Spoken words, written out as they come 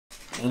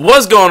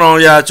What's going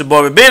on, y'all? It's your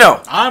boy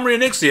Rabino. I'm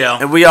Renixio.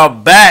 And we are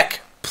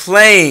back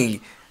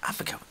playing. I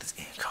forgot what this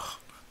game called.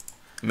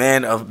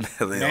 Man of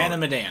Medan. Man of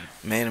Medan.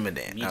 Man of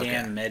Medan. Medan,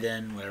 Okay.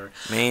 Medan, whatever.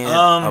 Man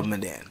of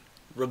Medan.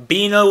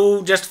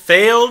 Rabino just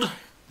failed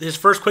his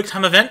first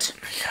QuickTime event.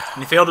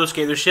 And he failed to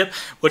escape the ship,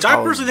 which I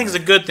personally think is a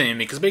good thing,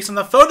 because based on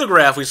the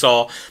photograph we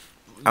saw,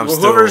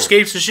 whoever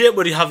escapes the ship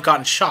would have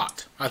gotten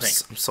shot, I think.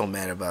 I'm so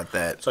mad about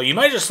that. So you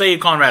might just save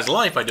Conrad's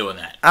life by doing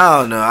that. I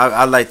don't know.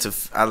 I like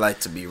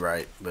to be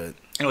right, but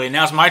anyway,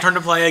 now it's my turn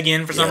to play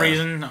again for some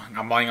reason.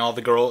 I'm buying all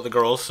the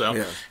girls,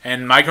 so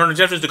and my turn to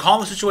Jeff is to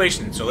calm the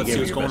situation. So let's see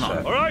what's going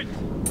on. All right,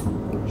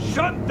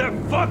 shut the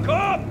fuck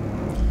up.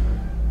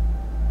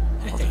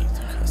 Hey,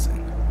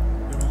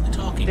 we're only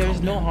talking.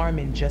 There's no harm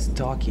in just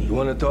talking. You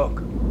want to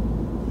talk?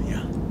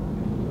 Yeah.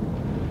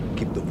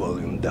 Keep the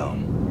volume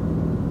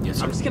down. Yes,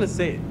 sir. I'm just gonna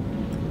say it.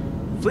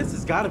 Fliss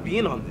has got to be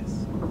in on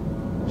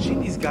this. She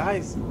and these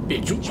guys, they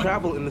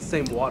travel in the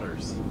same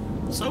waters.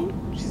 So?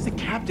 She's the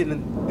captain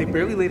and they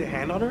barely laid a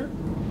hand on her?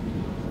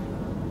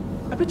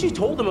 I bet you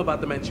told them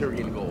about the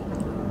Manchurian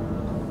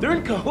gold. They're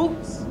in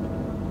cahoots.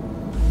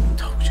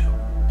 Told you.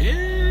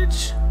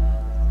 Bitch.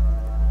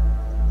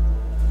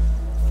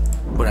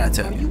 what did I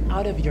tell Are you? you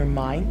out of your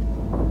mind?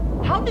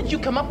 How did you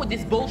come up with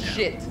this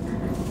bullshit?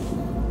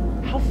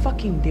 How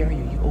fucking dare you,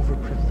 you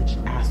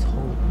overprivileged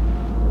asshole.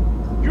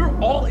 You're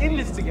all in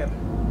this together.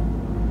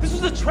 This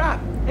was a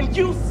trap, and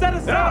you set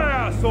us up.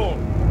 Asshole!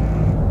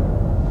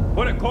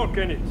 Put a cork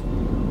in it.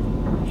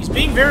 He's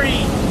being very...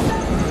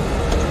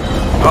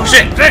 Oh,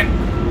 shit! Shit!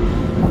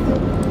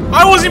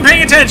 I wasn't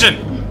paying attention!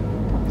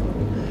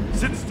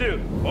 Sit still,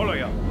 all of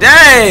you.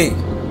 Dang!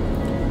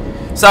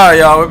 Sorry,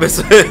 y'all.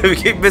 We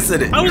keep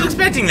missing it. I was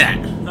expecting that.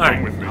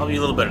 Alright, I'll be a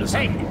little better this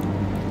time.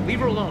 Hey, leave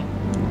her alone.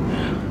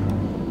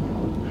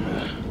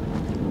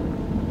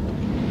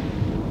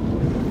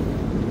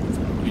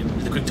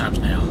 The quick times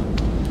now.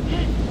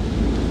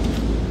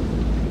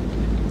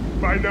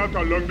 Find out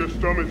how long the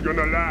storm is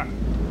gonna last.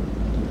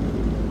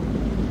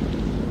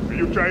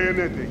 You try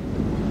anything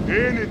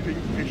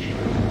fishy,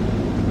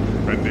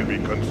 and there'll be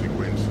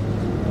consequences.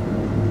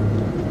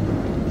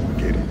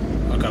 Get it?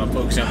 I'm kind of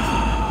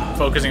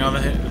focusing on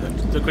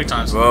the quick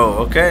times. Whoa,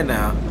 okay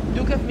now.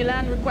 Duke of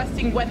Milan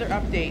requesting weather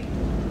update.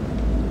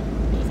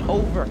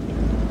 Over.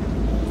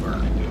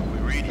 We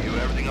read you.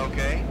 Everything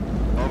okay?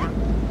 Over.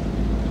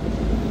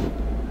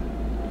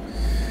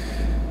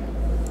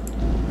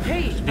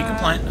 Hey, Be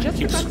compliant. just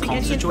Keep requesting calm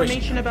any situation.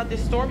 information about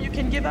this storm you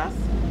can give us?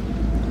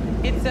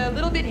 It's a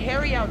little bit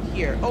hairy out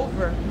here.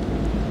 Over.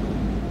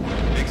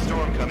 Big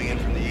storm coming in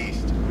from the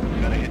east.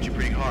 Gonna hit you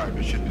pretty hard,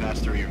 but should pass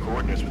through your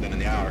coordinates within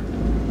an hour.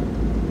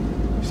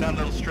 You sound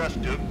a little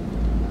stressed, Duke.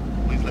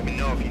 Please let me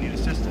know if you need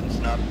assistance.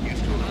 Not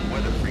used to a little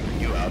weather freaking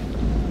you out.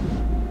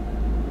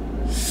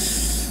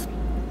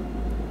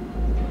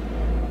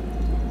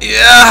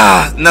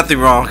 Yeah, nothing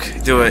wrong.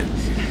 Do it.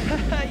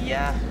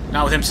 Yeah.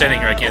 Not with him sitting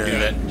here, I can't do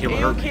that. He'll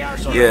hurt me.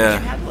 Yeah.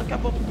 We had a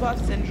couple of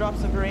puffs and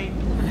drops of rain.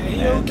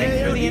 Hey, okay,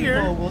 Thanks for the here.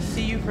 info. We'll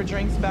see you for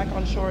drinks back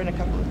on shore in a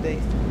couple of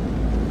days.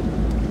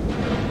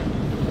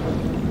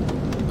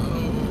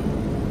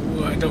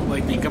 Oh, I don't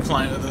like being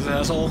compliant with this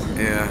asshole.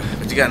 Yeah,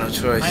 but you got no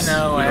choice. I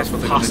know, I Who knows have what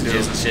they're gonna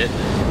hostages do? and shit.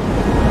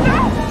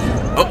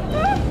 Oh,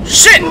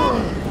 Shit!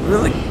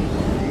 really?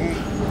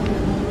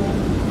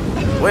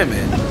 Wait a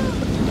minute.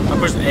 I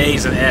pushed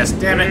A's and S,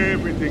 damn it.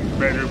 Everything's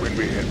better when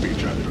we help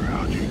each other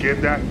out. You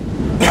get that?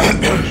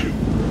 Don't you?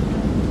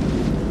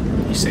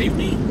 You saved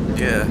me?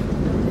 Yeah.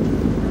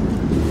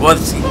 Well,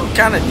 it's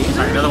kind of neat.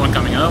 Alright, another one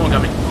coming, Alright.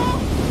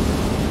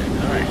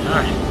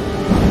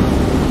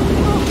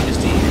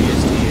 AST.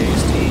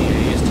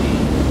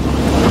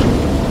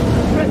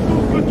 Let's go,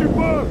 put your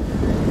bug.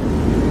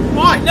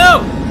 Why? No!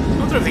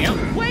 Don't throw everything out.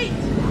 Wait!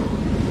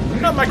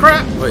 Not my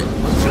crap! Wait.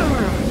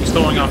 He's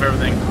throwing off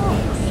everything.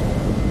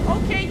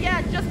 Okay,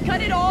 yeah, just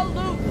cut it all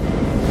loose.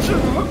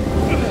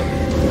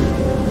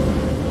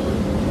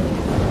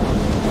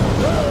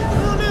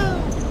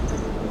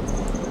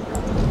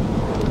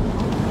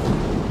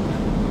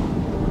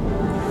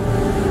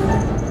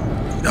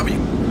 W.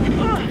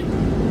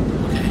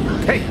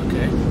 Hey,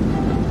 Okay.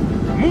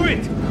 move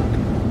it!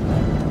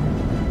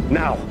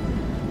 Now.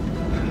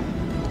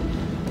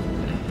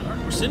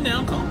 Alright, we're sitting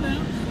down, calm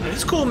down.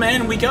 It's cool,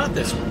 man, we got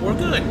this. We're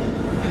good.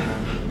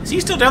 Is he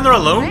still down there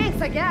alone?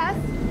 Thanks, I guess.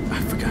 I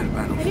forgot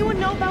about him. Anyone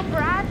know about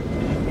Brad?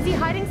 Is he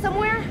hiding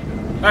somewhere?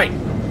 Alright.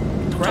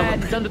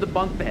 Brad's under the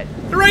bunk bed.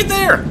 They're right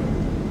there!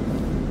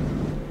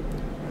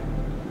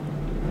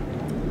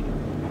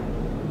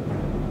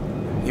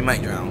 He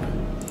might drown.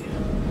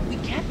 We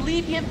can't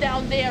leave him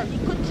down there. He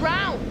could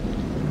drown.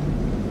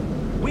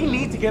 We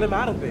need to get him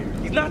out of there.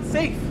 He's not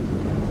safe.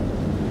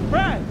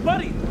 Brad,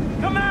 buddy,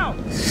 come out.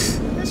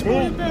 That's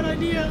probably a bad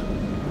idea.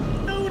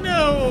 Oh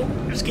no!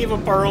 Just gave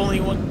up our only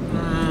one.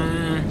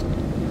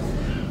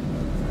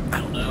 I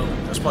don't know.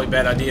 That's probably a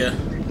bad idea.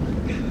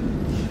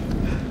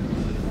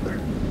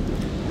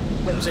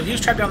 So if he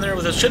was trapped down there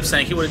with a ship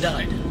sank, he would have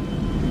died.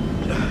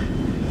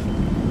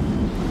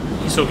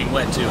 He's soaking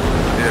wet too.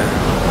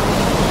 Yeah.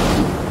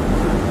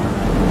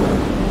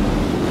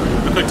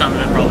 a quick time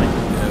event, probably. Yeah.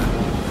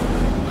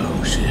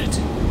 Oh, shit.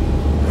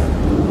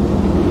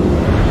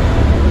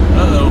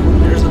 Uh-oh.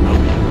 There's the boat.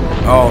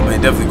 Oh,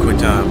 man, definitely quick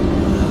time.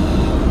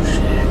 Oh,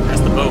 shit.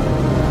 That's the boat.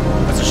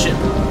 That's a ship.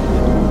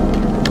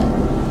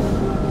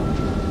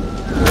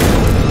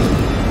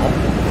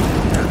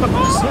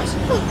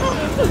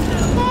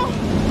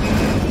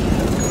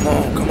 Come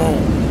on, come on.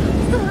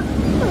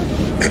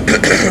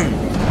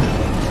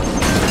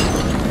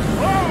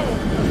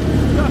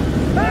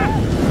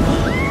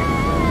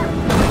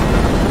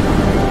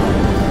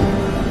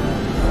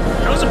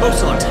 How is the boat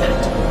still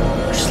intact?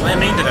 They're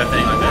slamming into that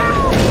thing like that.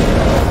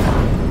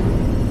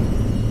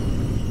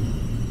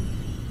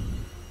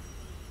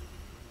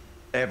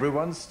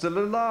 Everyone's still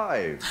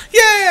alive.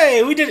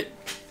 Yay! We did it!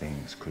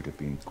 Things could have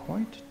been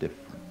quite different.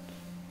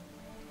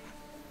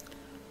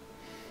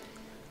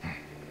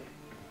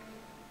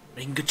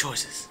 Making good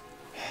choices.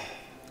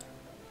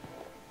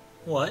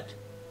 What?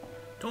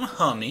 Don't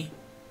hum me.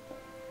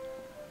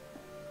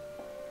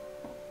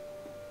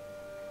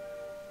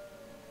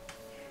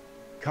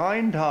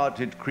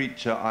 Kind-hearted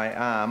creature I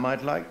am,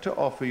 I'd like to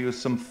offer you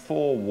some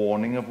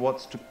forewarning of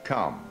what's to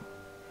come.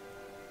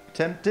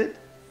 Tempted?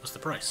 What's the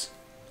price?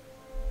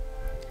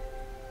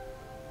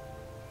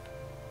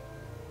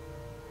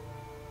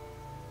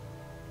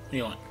 What do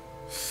you want?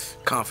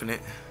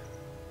 Confident.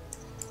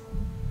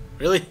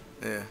 Really?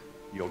 Yeah.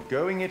 You're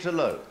going it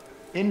alone.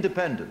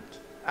 Independent.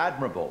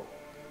 Admirable.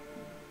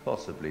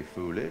 Possibly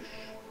foolish.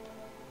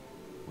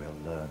 We'll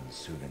learn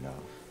soon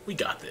enough. We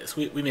got this.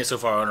 We made it so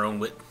far on our own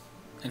wit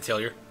and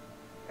failure.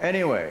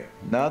 Anyway,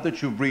 now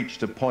that you've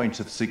reached a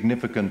point of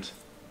significant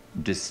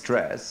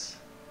distress,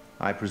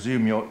 I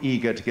presume you're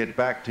eager to get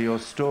back to your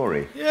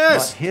story.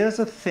 Yes! But here's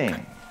the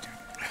thing.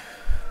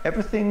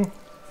 Everything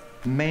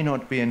may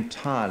not be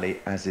entirely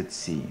as it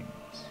seems.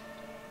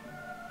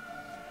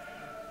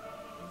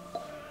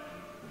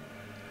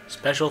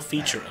 Special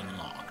feature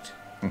unlocked.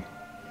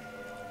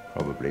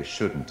 Probably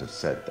shouldn't have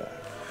said that.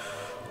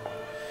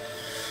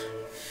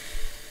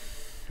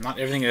 Not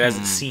everything as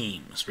it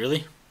seems,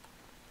 really?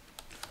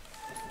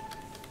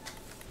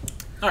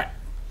 Alright,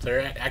 so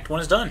Act 1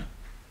 is done.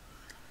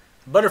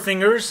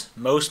 Butterfingers,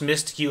 most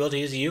missed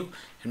QLT is you,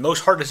 and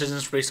most heart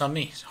decisions are based on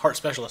me, heart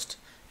specialist.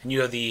 And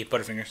you have the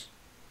Butterfingers.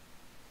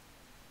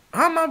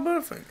 How am I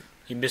Butterfinger?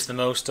 You missed the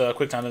most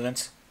quick time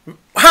events.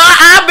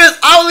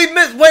 I only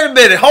missed. Wait a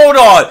minute. Hold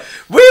on.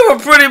 We were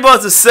pretty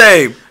much the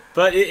same.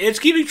 But it's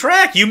keeping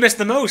track. You missed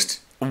the most.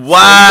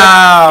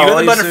 Wow. You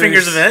got the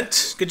Butterfingers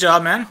event. Good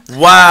job, man.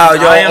 Wow,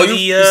 yo. I am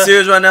You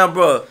serious right now,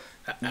 bro?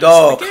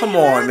 Dog, come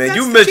on, man.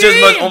 You missed just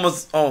much,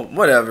 almost. Oh,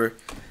 whatever.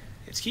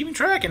 It's keeping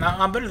track, and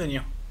I'm better than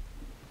you.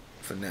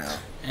 For now.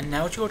 And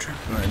now it's your turn.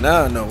 All right,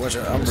 now no. Watch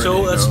out. I'm ready.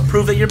 So let's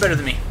prove that you're better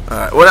than me. All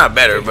right. Well, not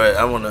better, but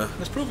I wanna.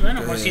 Let's prove it, man.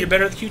 I want to see you're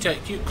better at the quick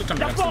time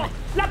events than me.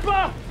 La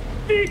porte!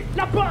 Vite,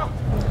 la porte!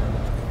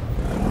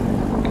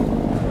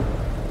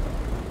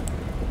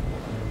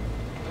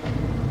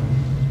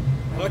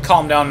 Well, that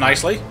calmed down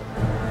nicely.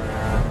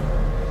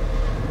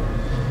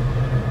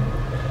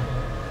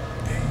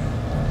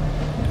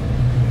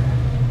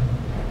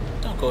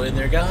 Don't go in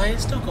there,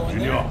 guys. Don't go in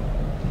there. Junior,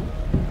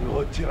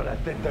 retire la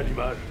tête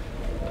d'allumage.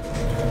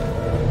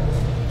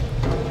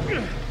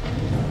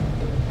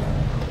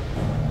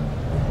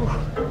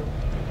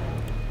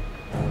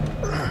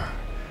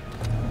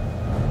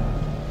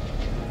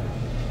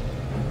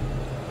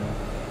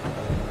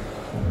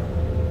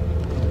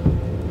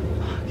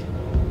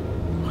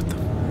 What the?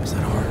 Is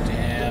that hard?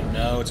 Damn,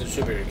 no, it's a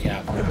distributor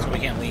cap, so we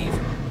can't leave. I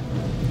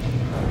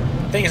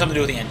think it's something to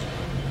do with the engine.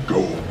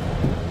 Go.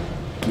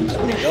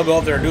 They'll go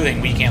up there and do a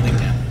thing, we can't leave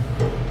them.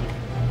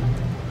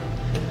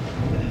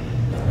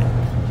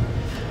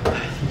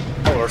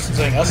 Oh, we're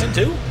sending us in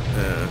too?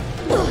 Yeah.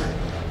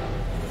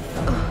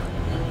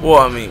 Well,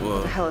 I mean, well.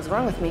 What the hell is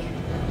wrong with me?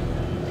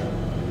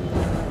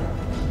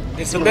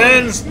 It's the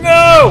Benz!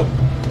 No!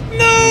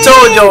 No!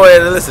 Told your ass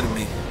to listen to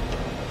me.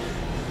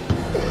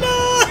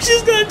 No!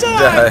 She's gonna die!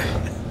 Die.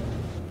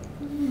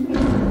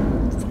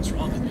 What's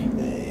wrong with me?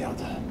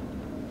 Merde.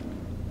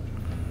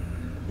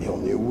 Mais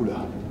on est où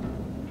là?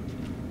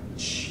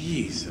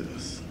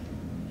 Jesus.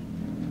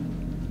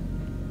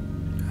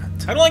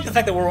 I don't like the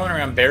fact that we're running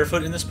around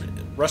barefoot in this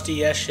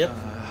rusty ass ship.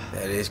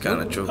 That is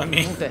kind of true. I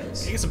mean, get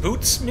some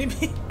boots,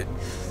 maybe?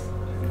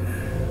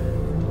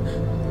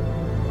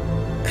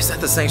 Is that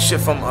the same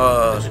shit from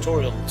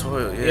Tutorial.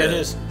 Tutorial? Yeah. Yeah, it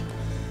is.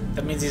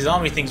 That means these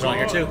zombie things are on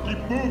here too.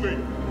 Keep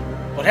moving.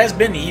 Well, it has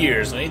been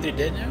years. Maybe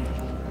they're dead now.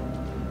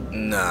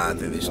 Nah, I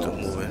think they're still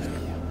moving.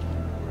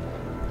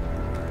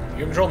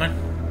 You're in control, man.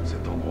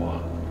 Cet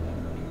endroit,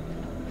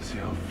 c'est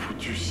un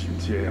foutu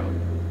cimetière.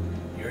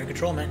 You're in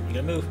control, man. You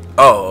gotta move.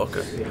 Oh,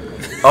 okay.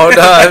 Oh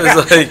no, I was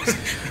like,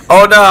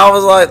 oh no, I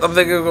was like, I'm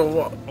thinking,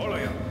 what? Oh là,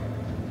 regarde.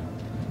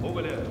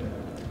 Over there.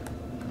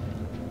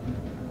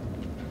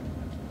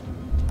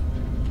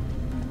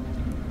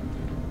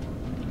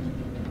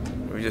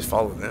 We just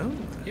follow them?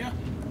 Yeah.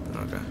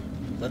 Okay.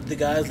 Let the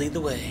guys lead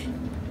the way.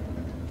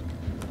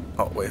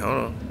 Oh wait,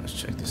 hold on. Let's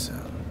check this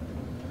out.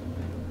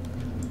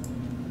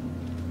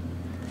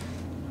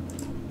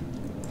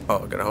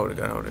 Oh, gotta hold it,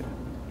 gotta hold it.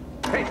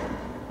 Hey,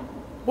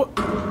 What?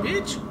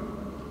 Bitch.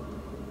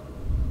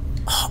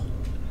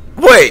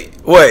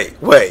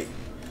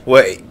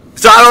 Wait.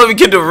 So I don't even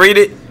get to read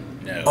it?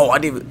 No. Oh, I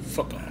didn't even...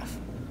 Fuck off.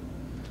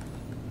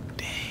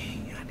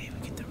 Dang, I didn't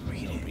even get to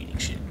read No it. reading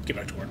shit. Get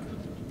back to work.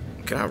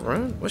 Can I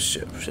run? What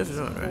ship? Ship is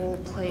on, The right? whole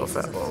place is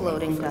a oh,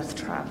 floating oh, death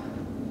trap.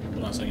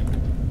 Hold on a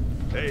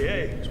second.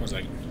 Hey, Just 1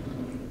 second.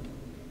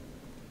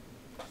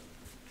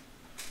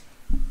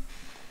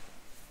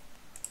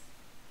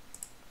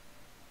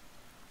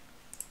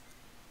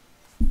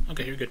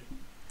 Okay, you're good.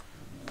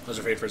 I was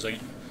afraid for a second.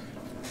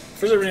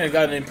 For some reason, I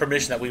got an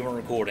permission that we weren't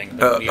recording.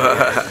 But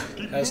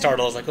I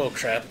started. I was like, "Oh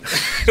crap!"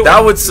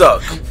 That would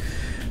suck.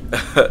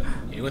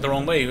 You went the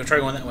wrong way. You try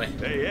going that way.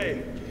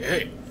 hey.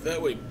 Hey,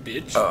 that way,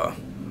 bitch.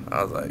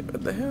 I was like,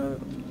 what the hell?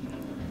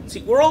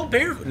 See, we're all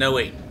barefoot. No,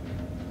 wait.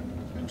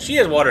 She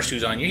has water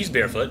shoes on. He's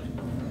barefoot.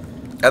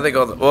 I think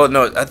all the... Well,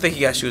 no, I think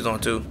he got shoes on,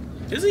 too.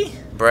 Is he?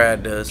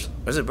 Brad does.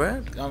 Is it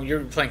Brad?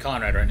 You're playing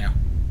Conrad right now.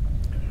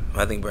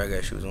 I think Brad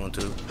got shoes on,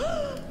 too.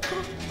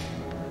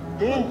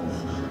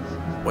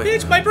 Wait.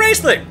 Bitch, my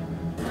bracelet!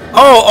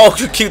 Oh,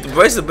 you keep the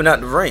bracelet, but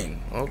not the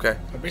ring. Okay.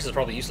 My bracelet's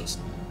probably useless.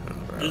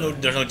 There's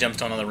no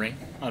gemstone on the ring.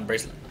 On the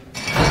bracelet.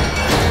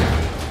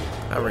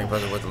 That ring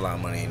probably worth a lot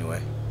of money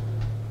anyway.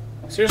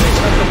 Seriously, you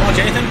not gonna watch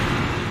anything?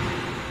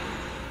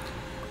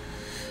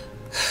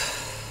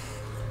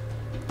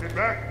 Get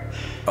back.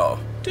 Oh.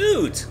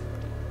 Dudes!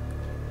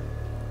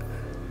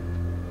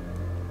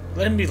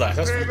 Let him be last.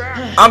 That's Stay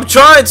back. I'm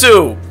trying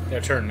to!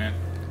 their turn, man.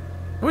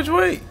 Which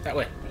way? That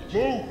way.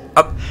 Move.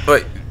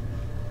 Wait.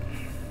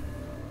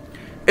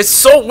 It's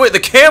so weird. The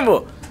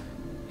camera.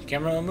 The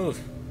camera won't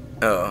move.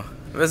 Oh.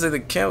 It's like the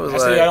camera's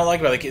That's like... what I don't like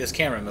about this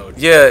camera mode.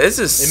 Yeah, it's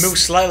just... It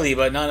moves slightly,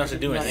 but not enough to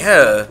do anything.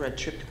 Yeah. red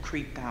trip to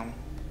creep down.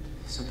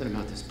 Something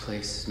about this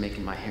place is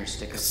making my hair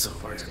stick up so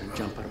far it's gonna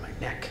jump out of my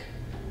neck.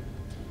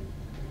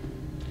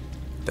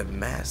 The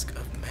Mask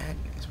of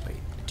Madness. Wait.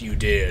 Do you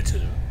dare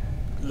to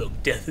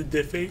look death in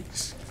the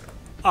face?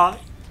 Death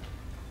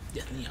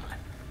in the eye.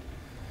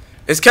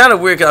 It's kind of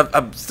weird, 'cause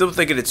I'm still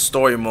thinking it's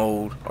story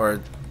mode, or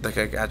like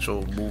an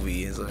actual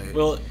movie. It's like...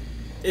 Well,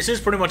 this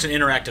is pretty much an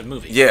interactive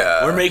movie.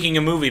 Yeah. We're making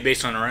a movie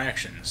based on our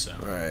actions, so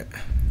Right.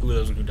 who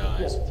lives and who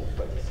dies.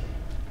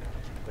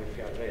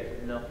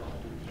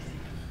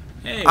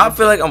 Hey, I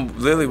feel like I'm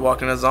literally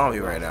walking a zombie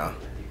right now.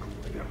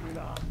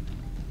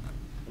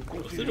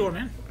 close the door,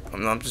 man.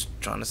 I'm just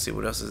trying to see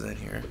what else is in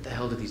here. What the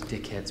hell do these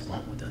dickheads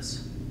want with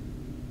us?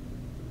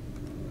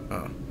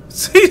 Oh.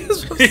 See,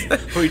 that's what I'm saying.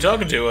 Who are you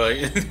talking to?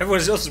 Everyone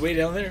else is way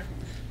down there.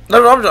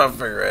 No, I'm trying to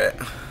figure it.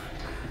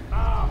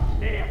 Oh,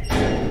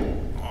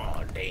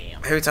 damn.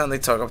 Every time they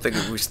talk, I'm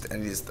thinking we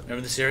stand these.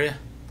 Remember this area?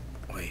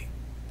 Wait.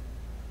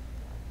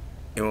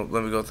 You won't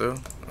let me go through?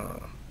 Oh.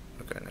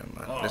 Okay, never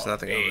mind. There's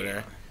nothing over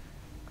there.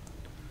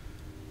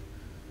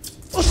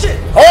 Oh, shit!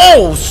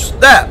 Oh,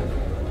 snap!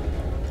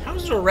 How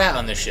is there a rat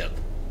on this ship?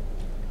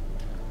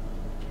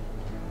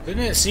 They've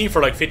been at sea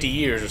for like 50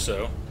 years or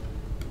so.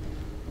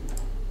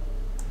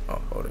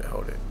 Oh, hold it,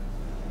 hold it.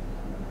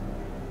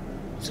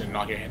 He's gonna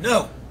knock your hand.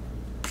 No!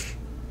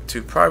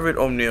 To Private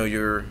O'Neill,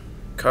 you're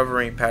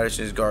covering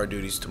Patterson's guard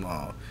duties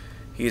tomorrow.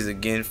 He is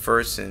again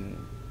first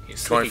and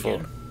He's 24.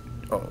 again.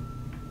 Oh,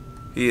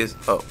 he is.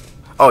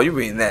 Oh, you're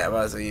reading that. I'm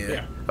about to say,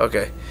 Yeah.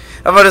 Okay.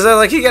 I'm about to say,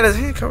 like, he got his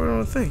hand covered on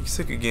the thing. He's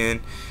sick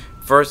again.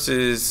 First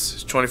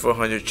is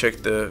 2400. Check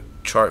the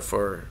chart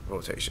for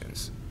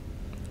rotations.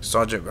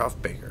 Sergeant Ralph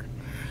Baker.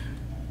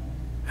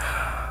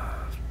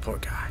 Poor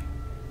guy.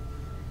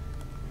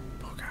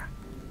 Poor guy.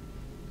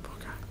 Poor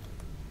guy.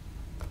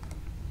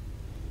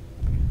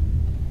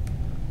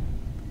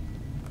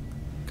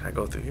 Can I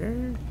go through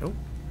here? Nope.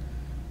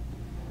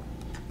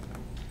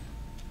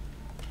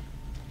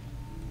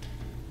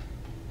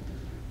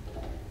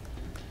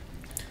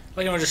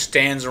 Like everyone just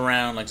stands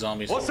around like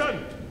zombies.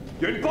 Hassan,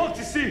 you're in port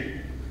ici.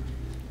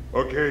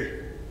 Okay,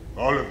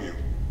 all of you,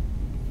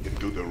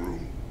 into the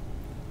room.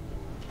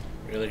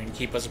 Really gonna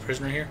keep us a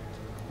prisoner here?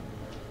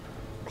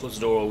 Close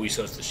the door while we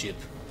search the ship.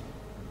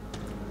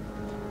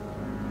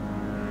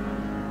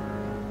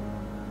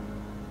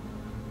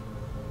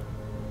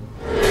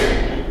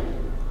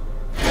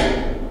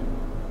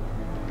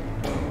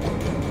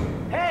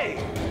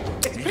 Hey!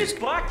 It's pitch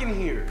black in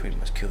here. Pretty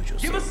much killed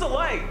yourself. Give us the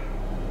light.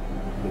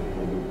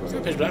 Is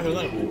that pitch black or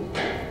light?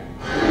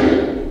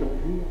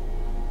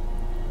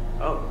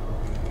 Oh,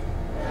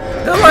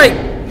 They're like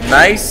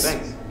nice,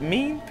 thanks.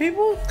 mean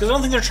people. Because I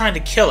don't think they're trying to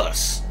kill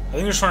us. I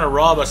think they're just trying to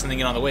rob us and then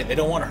get on the way. They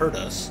don't want to hurt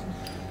us.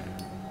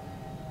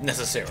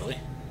 Necessarily.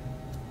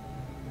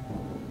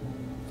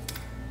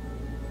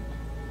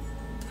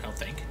 I don't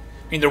think.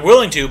 I mean, they're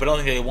willing to, but I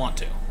don't think they want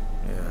to.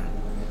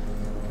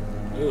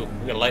 Yeah. Ooh,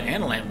 we got a light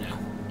and a lamp now.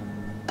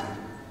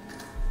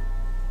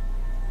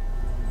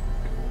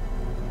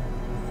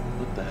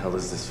 What the hell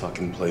is this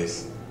fucking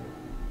place?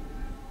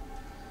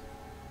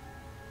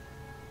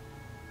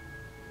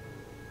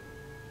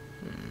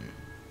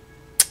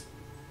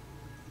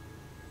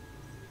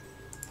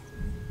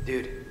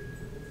 Dude,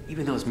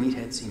 even those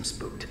meatheads seem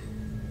spooked.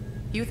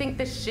 You think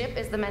this ship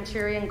is the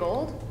Manchurian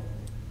gold?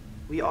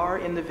 We are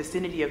in the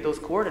vicinity of those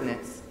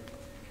coordinates.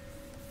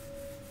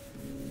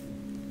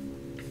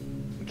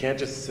 We can't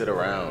just sit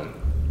around.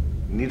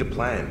 We need a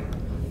plan.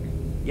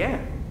 Yeah.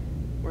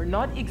 We're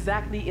not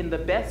exactly in the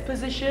best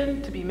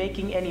position to be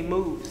making any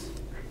moves.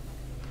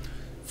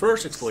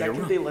 First, explore your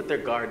Second, room. they let their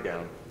guard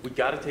down. We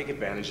gotta take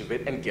advantage of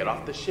it and get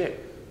off the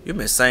ship. You've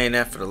been saying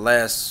that for the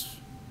last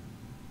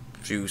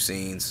few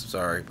scenes.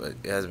 Sorry, but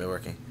it hasn't been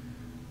working.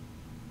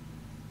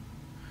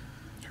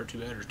 Her too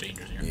bad or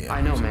dangerous here. Yeah,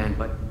 I know, man,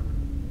 but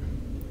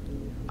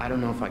I don't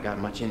know if I got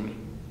much in me.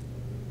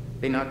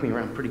 They knocked me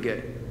around pretty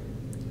good.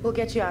 We'll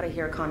get you out of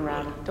here,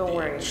 Conrad. Don't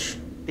worry.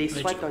 They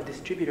swiped our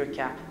distributor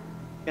cap.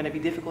 Gonna be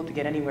difficult to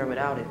get anywhere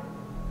without it.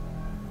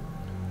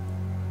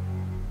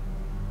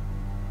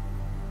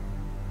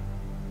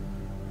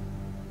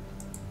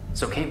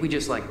 So can't we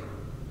just, like,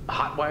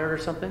 hotwire it or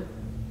something?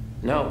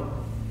 No,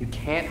 you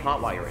can't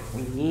hotwire it.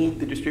 We need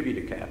the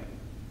distributor cap.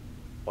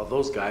 While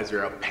those guys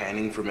are out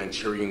panning for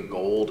Manchurian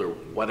gold or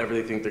whatever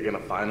they think they're gonna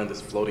find on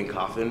this floating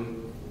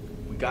coffin,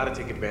 we gotta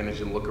take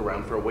advantage and look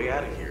around for a way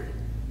out of here.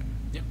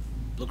 Yep.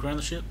 Look around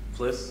the ship.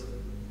 Fliss,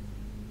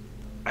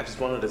 I just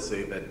wanted to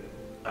say that,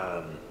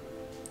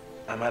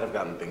 I might have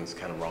gotten things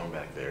kind of wrong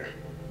back there.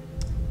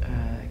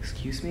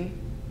 Excuse me?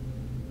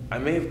 I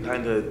may have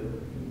kind of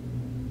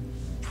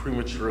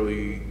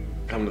prematurely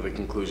come to the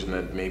conclusion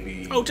that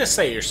maybe... Oh, just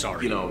say you're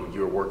sorry. You know,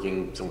 you're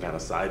working some kind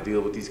of side deal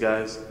with these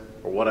guys,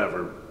 or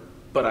whatever.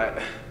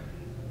 But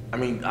I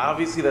mean,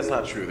 obviously that's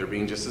not true. They're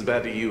being just as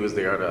bad to you as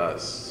they are to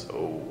us,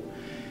 so...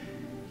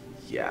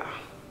 yeah.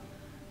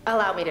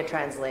 Allow me to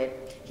translate.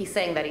 He's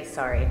saying that he's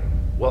sorry.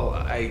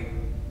 Well,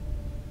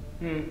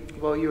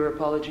 Well, your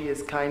apology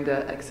is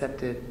kinda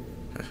accepted.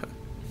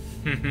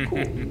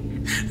 Cool.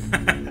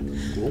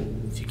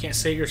 If you can't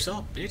say it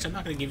yourself, bitch, I'm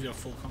not gonna give you a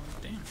full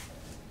compliment. Damn.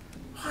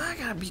 Why I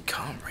gotta be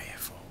comrade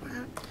for,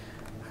 man?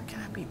 Why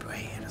can't I be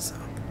Brad or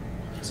something?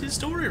 It's his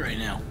story right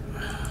now.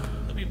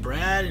 It'll be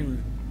Brad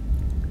and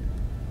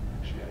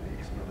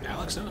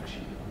Alex up.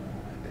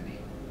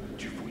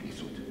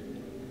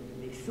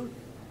 Les sautes?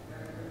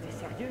 T'es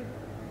sérieux?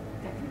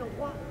 T'as vu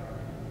l'endroit?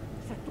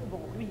 Ça tombe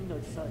en ruine dans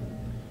le sol.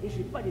 Et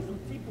j'ai pas les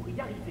outils pour y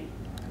arriver.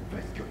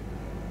 Fais ce que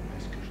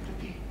je te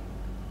dis.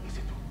 Et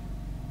c'est tout.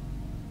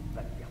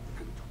 Va te faire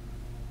foutre.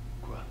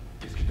 Quoi?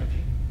 Qu'est-ce que t'as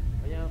dit?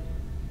 Rien.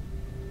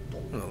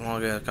 It was a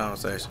long ass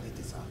conversation.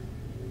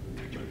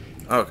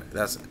 Okay,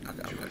 that's it.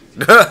 Okay,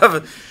 I'm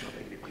good.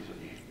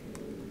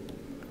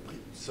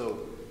 So,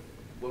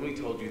 when we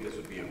told you this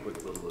would be a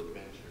quick little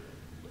adventure...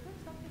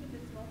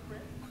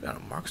 I got a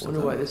mark. I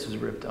wonder why this was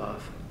ripped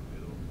off.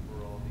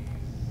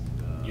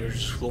 You're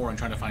just exploring,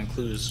 trying to find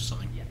clues or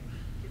something.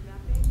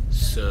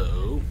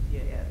 So...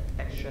 Yeah,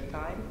 extra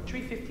time.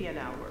 $3.50 an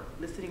hour.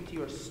 Listening to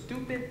your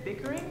stupid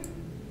bickering?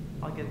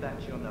 I'll get back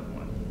to you on that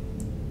one.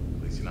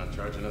 At least you're not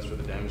charging us for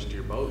the damage to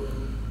your boat.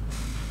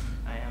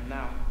 I am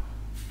now.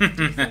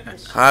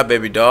 Hi,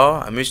 baby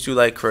doll. I missed you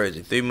like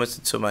crazy. 3 months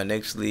until my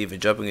next leave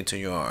and jumping into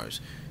your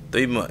arms.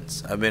 3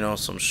 months. I've been on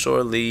some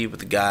short leave with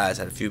the guys,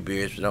 had a few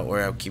beers, but don't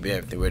worry, I'll keep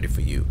everything ready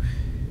for you.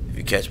 If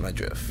you catch my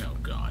drift. Oh,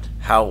 God.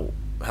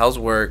 How's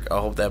work? I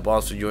hope that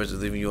boss of yours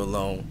is leaving you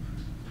alone.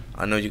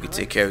 I know you can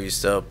take care of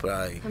yourself, but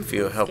I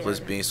feel helpless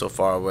being so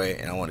far away,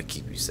 and I want to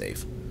keep you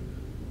safe.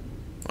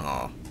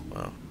 Oh,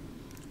 well.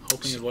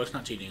 Hoping his wife's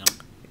not cheating on him.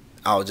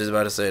 I was just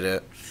about to say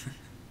that.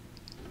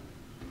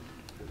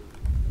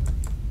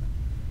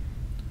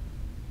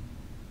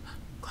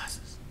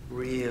 Glasses.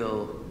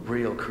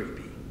 Real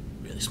creepy.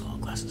 Really small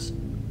glasses.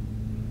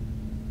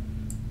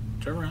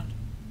 Turn around.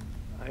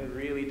 I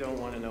really don't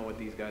want to know what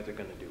these guys are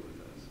going to do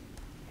with us.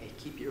 Hey,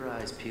 keep your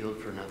eyes peeled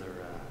for another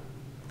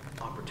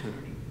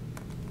opportunity.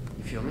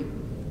 You feel me?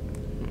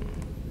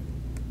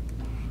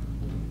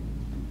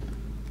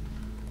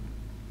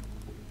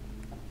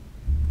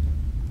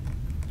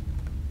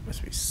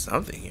 Must be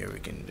something here we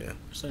can do. There's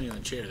something in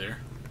the chair there.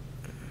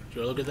 Do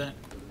you want to look at that?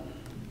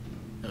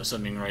 There was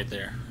something right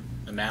there.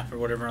 The map or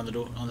whatever on the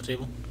door, on the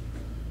table.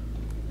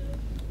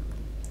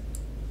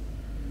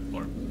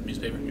 Or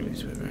newspaper.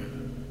 Newspaper.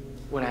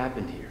 What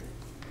happened here?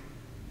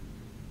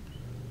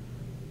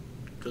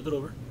 Flip it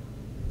over.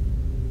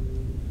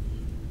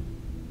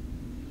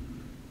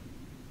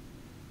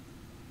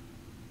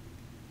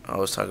 I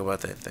always talk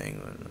about that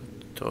thing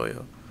with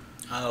Toyo.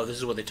 Oh, this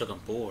is what they took on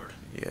board.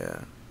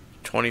 Yeah.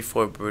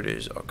 24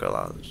 British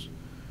archaeologists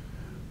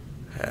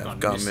have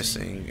gone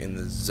missing in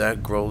the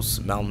Zagros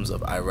Mountains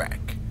of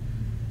Iraq.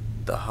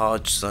 The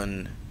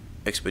Hodgson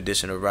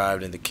expedition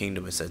arrived in the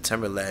kingdom in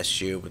September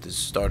last year with the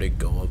started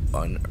goal of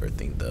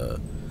unearthing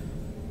the...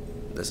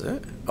 That's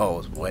it? Oh,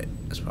 it's wet.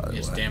 That's probably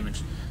It's why.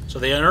 damaged. So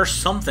they unearthed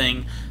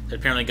something that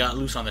apparently got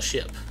loose on the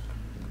ship.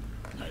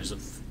 There's a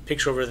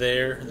picture over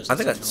there. I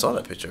think I saw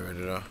that picture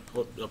already though.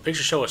 Well, the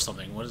picture show us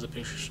something. What does the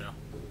picture show?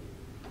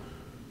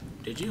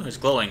 Did you? It's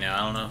glowing now. I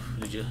don't know.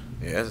 Did you?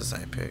 Yeah, it's the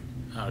same pic.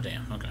 Oh,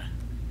 damn. Okay.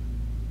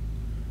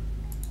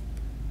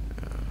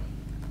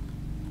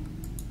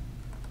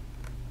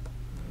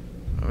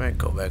 I might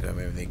go back up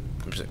everything.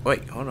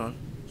 Wait, hold on.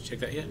 Did you check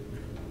that yet?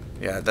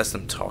 Yeah, that's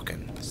them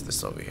talking. It's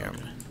this over here.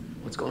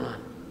 What's going on?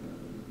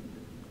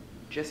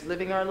 Just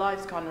living our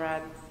lives,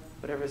 Conrad.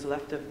 Whatever's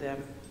left of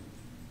them.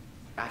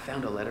 I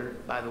found a letter,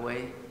 by the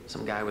way.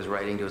 Some guy was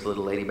writing to his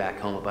little lady back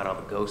home about all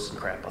the ghosts and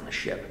crap on the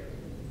ship.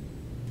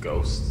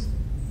 Ghosts?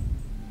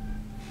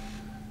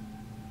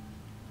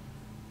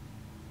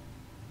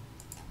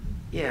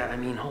 Yeah, I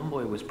mean,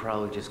 homeboy was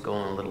probably just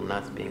going a little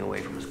nuts being away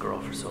from his girl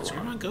for so long.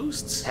 Talking about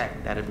ghosts?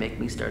 Heck, that'd make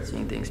me start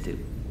seeing things too.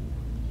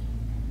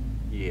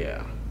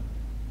 Yeah.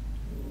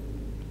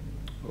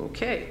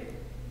 Okay.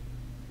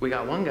 We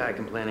got one guy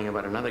complaining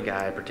about another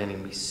guy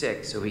pretending to be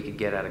sick so he could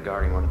get out of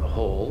guarding one of the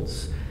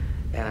holds.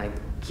 And I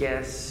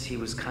guess he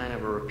was kind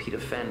of a repeat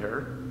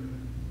offender.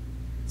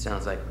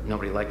 Sounds like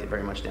nobody liked it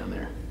very much down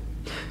there.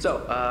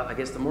 So, I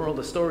guess the moral of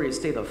the story is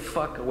stay the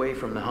fuck away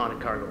from the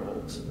haunted cargo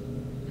holds.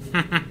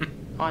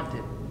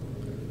 Haunted.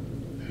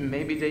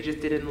 Maybe they just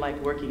didn't like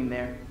working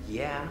there.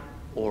 Yeah.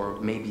 Or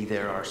maybe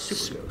there are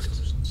super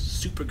ghosts.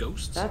 Super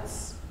ghosts?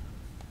 That's...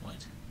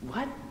 What?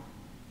 What?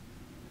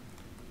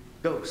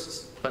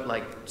 Ghosts, but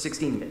like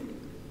 16-bit.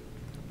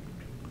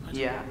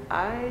 Yeah,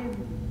 I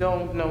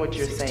don't know what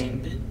you're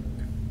saying.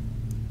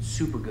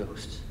 Super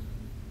ghosts.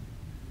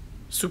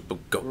 Super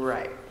ghost.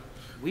 Right.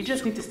 We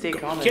just need to stay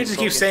calm. You can't just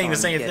keep saying the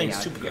same thing,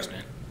 super ghost,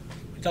 man.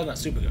 We're talking about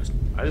super ghost.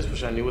 I just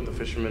wish I knew what the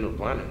fishermen were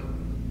planning.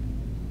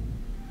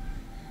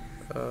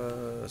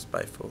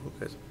 Spiteful, who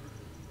cares?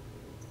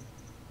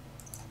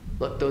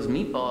 Look, those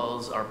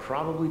meatballs are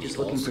probably just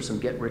looking for some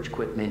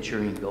get-rich-quick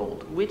Manchurian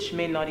gold. Which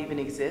may not even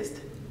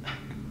exist.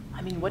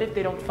 I mean, what if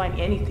they don't find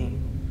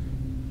anything?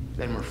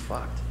 Then we're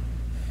fucked.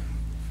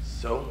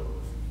 So,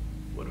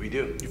 what do we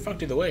do? You're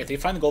fucked either way. If they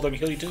find the gold, they're gonna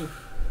kill you too.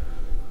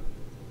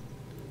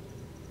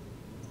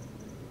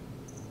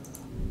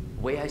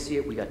 The way I see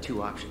it, we got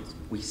two options.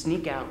 We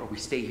sneak out or we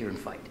stay here and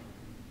fight.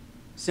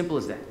 Simple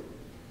as that.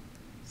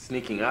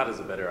 Sneaking out is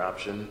a better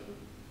option,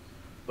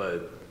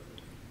 but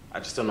I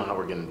just don't know how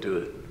we're gonna do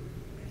it.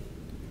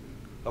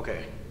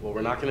 Okay, well,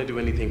 we're not gonna do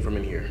anything from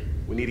in here.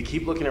 We need to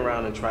keep looking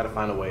around and try to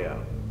find a way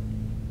out.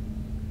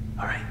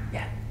 All right,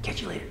 yeah,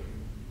 catch you later.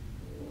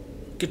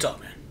 Good talk,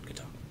 man. Good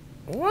talk.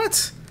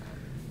 What?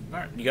 All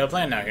right, you got a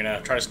plan now. You're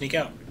gonna try to sneak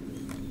out.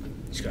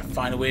 You just gotta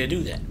find a way to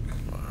do that.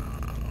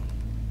 Wow.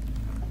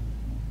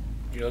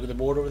 Did you look at the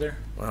board over there?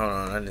 Well, hold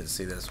on, I didn't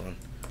see this one.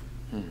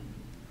 Ooh,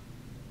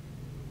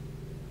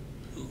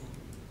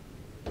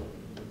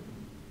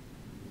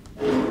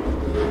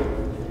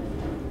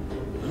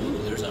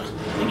 there's a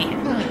thingy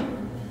here.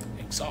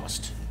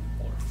 Exhaust.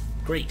 Or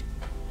grate.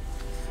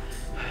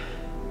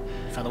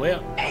 Found the way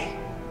out. Hey,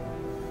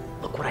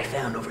 look what I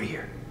found over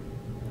here.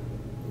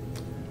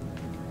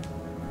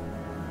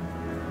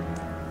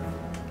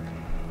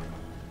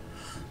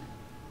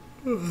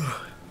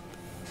 Move?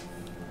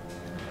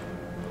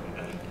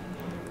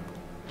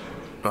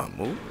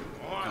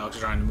 Alex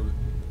is trying to move it.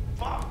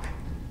 Fuck!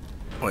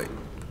 Wait.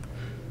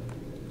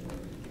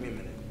 Give me a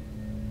minute.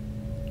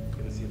 I'm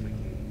gonna see if I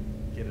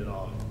can get it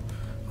off.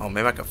 Oh,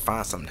 maybe I can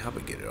find something to help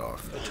it get it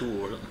off. A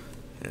tool or something.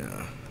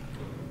 Yeah.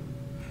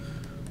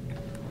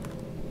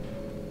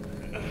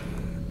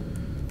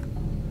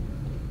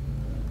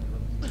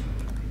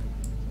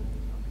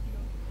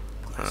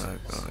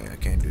 Oh, yeah, I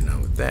can't do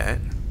nothing with that.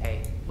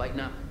 Hey, lighten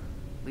up.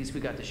 At least we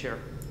got the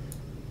sheriff.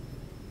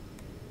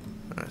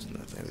 That's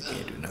nothing. We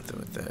can't do nothing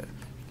with that.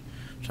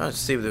 I'm trying to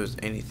see if there was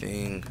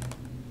anything.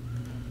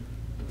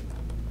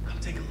 Come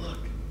take a look.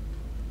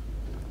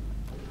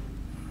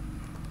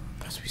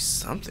 Must be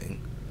something.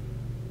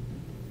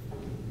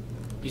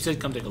 You said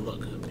come take a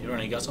look. You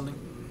already got something?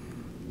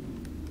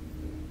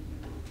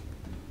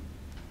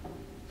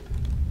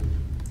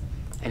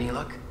 Any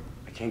luck?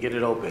 I can't get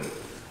it open.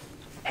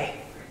 Hey,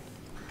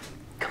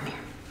 come here.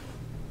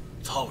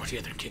 Let's all work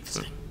together and kick this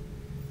thing.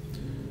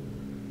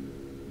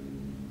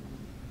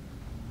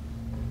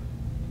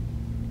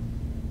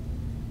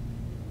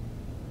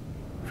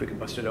 If we could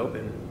bust it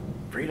open,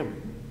 freedom.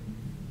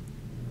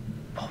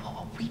 Whoa, whoa,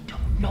 whoa. We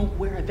don't know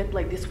where an event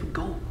like this would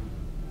go.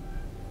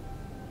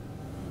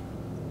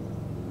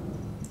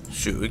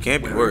 Shoot, it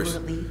can't be Wherever worse.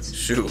 it leads,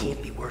 Shoot. it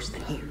can't be worse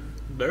than here.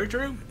 Very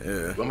true.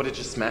 Yeah. You want me to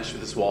just smash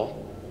through this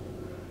wall?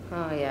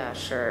 Oh yeah,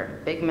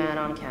 sure. Big man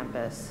on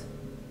campus.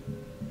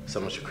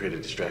 Someone should create a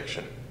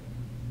distraction.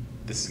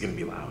 This is gonna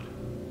be loud.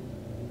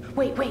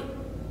 Wait, wait.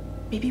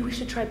 Maybe we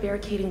should try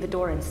barricading the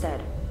door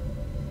instead.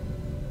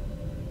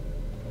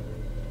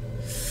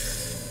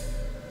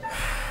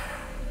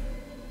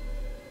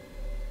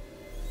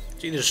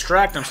 So either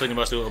distract them so they can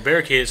bust through it, or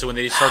barricade it so when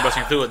they start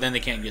busting through it, then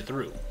they can't get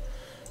through.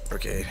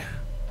 Arcade.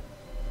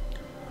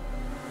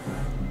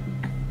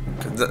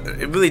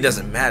 It really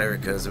doesn't matter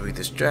because if we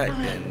distract,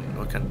 then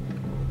what kind of...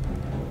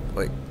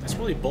 Wait. That's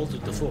really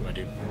bolted the floor, my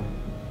dude.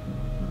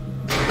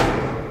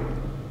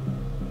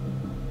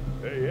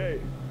 Hey, hey.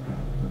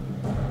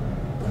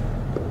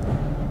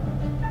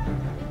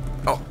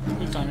 Oh.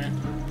 Good time, man.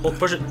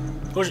 Push it.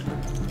 Push it.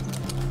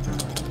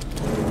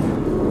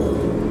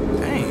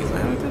 Dang, he's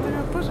like, I don't think they're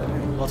gonna push it.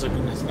 Well,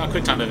 it's not a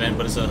quick time event,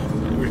 but it's a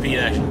repeat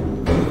action.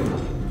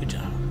 Good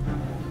job.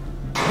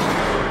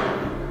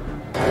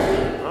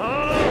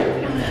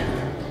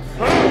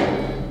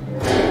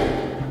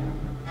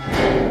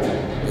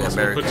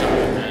 Barry. Put something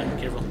in, man.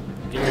 Careful.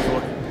 Get ready for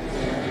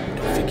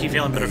it. Don't keep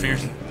feeling better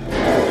fingers.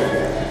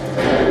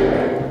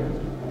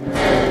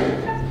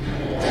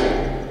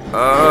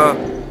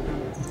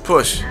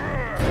 Push.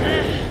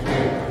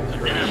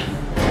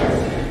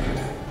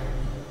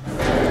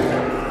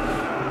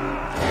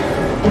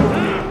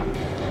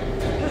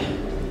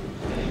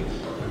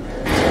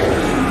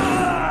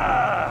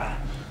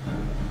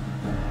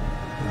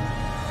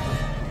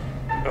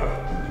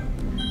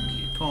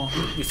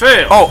 You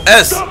failed. Oh,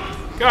 S.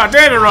 God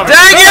damn it, Robert.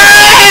 Dang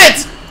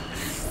it!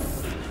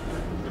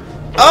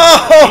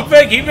 Oh!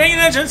 Keep paying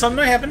attention. Something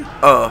might happen.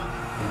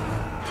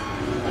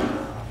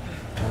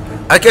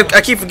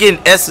 I keep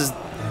forgetting S's.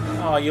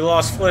 Oh, you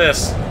lost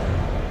Fliss.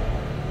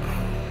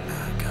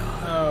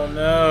 Oh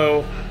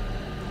no.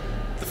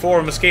 The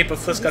forum escape of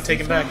Fliss got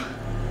taken back.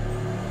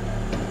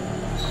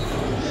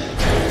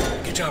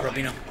 Good job,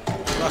 Robino.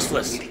 Lost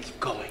Fliss. We need to keep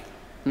going.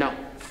 No,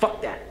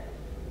 fuck that.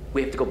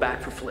 We have to go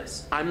back for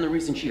Fliss. I'm the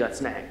reason she got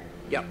snagged.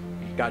 Yep,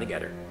 gotta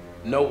get her.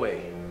 No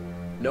way.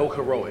 No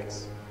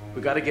heroics.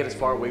 We gotta get as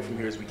far away from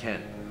here as we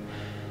can.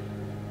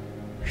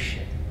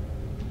 Shit.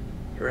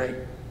 You're right.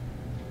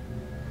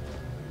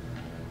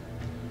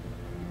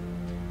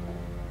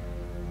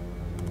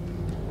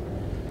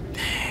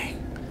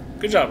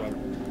 Good job, Robert.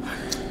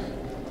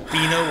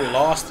 Bino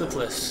lost the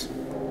Fliss.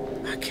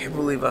 I can't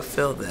believe I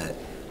failed that.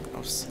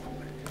 I'm so...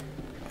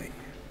 Wait.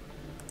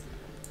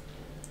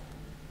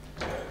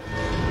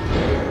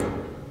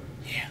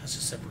 Yeah, let's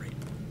just separate.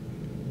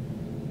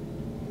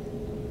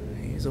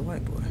 He's a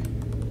white boy.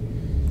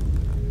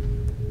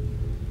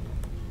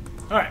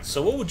 Alright,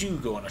 so what would you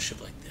go on a ship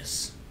like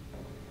this?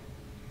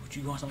 Would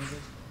you go on something like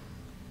this?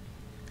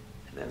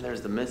 And then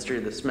there's the mystery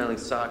of the smelling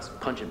socks and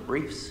punching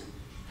briefs.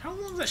 How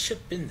long has that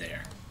ship been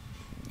there?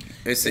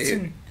 It's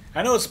in,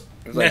 I know it's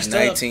like messed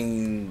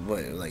 19, up.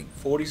 what, like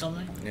 40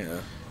 something? Yeah.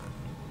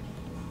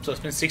 So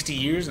it's been 60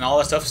 years and all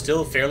that stuff's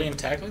still fairly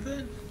intact like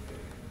that?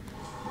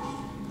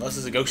 Unless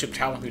it's a ghost ship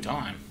traveling through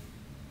time.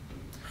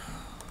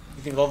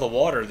 You think with all the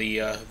water, the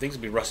things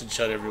would be rusted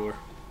shut everywhere.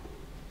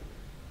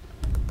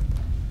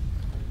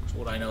 That's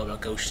what I know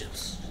about ghost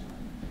ships.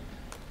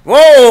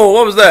 Whoa!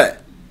 What was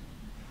that?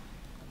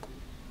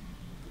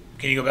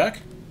 Can you go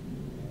back?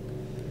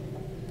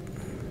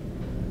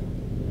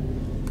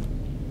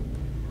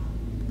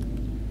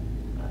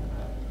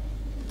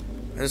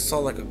 I just saw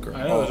like a girl.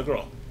 I know there's a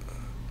girl.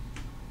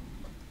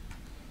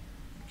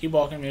 Keep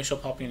walking, maybe she'll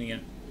pop in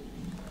again.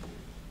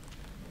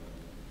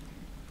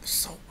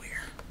 So weird.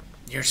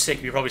 You're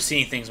sick. You're probably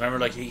seeing things. Remember,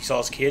 like you saw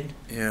as a kid.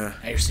 Yeah.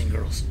 Now you're seeing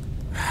girls.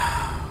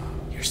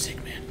 You're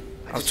sick, man.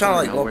 I was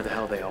trying to know where the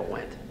hell they all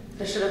went.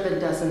 There should have been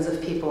dozens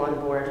of people on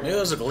board. Maybe it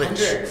was a glitch.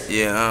 Hundreds.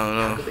 Yeah, I don't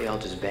know. How could they all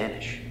just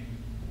vanish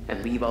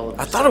and leave all of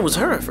I thought it was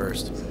her at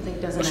first.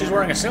 Something doesn't Well, she's add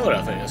wearing a up. sailor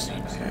outfit, it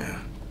seems. Yeah.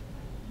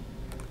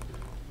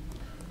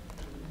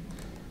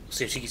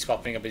 See if she keeps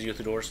popping up as you go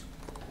through doors.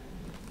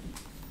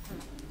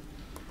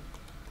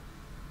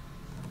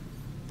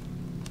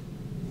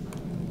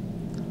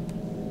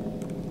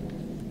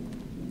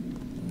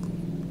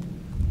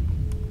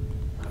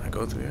 Can I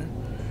go through here?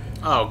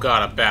 Oh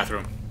god, a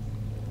bathroom.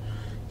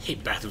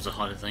 Hate bathrooms with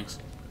haunted things.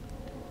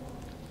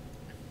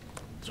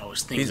 There's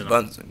always things These in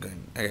buttons are good.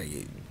 I gotta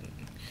get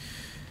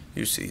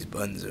used to these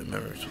buttons and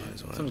remember which one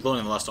is them. what. Something's glowing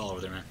in the lust all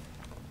over there, man.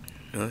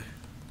 Really?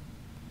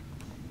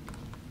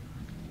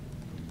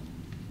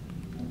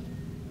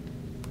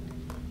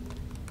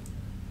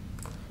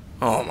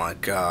 Oh my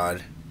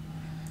god.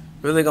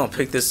 Really gonna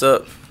pick this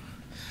up?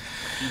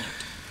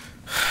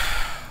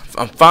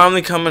 I'm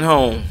finally coming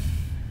home.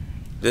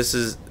 This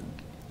is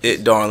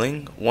it,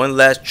 darling. One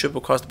last trip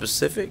across the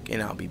Pacific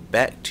and I'll be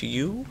back to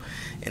you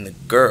and the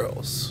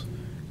girls.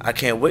 I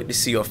can't wait to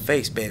see your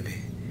face, baby.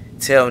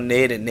 Tell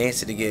Ned and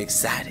Nancy to get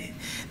excited.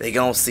 They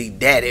gonna see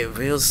Daddy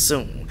real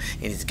soon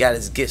and he's got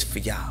his gifts for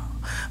y'all.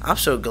 I'm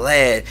so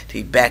glad to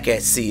be back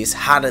at sea. It's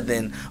hotter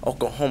than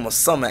Oklahoma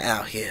summer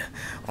out here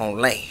on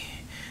land.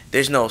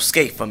 There's no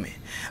escape from it.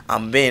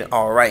 I'm being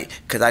alright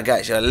because I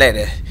got your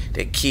letter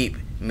to keep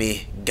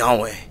me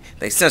going.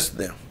 They censored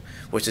them,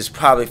 which is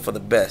probably for the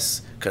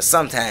best because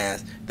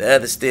sometimes the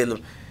others steal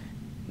them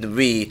to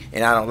read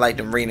and I don't like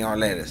them reading our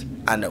letters.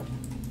 I know.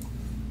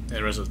 Yeah,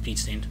 the rest of the Pete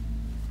stained.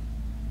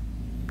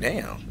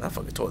 Damn, that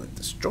fucking toilet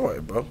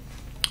destroyed, bro.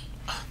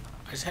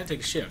 I just had to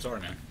take a shit. I'm sorry,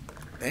 man.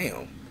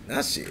 Damn,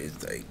 that shit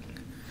is like...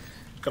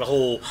 Got a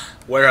whole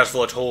warehouse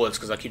full of toilets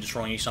because I keep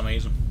destroying each time I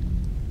use them.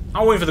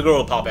 I'm waiting for the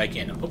girl to pop back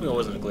in. I'm hoping it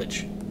wasn't a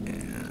glitch.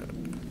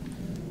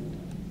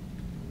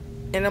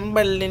 And I'm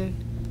bubbling.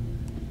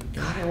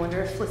 God, I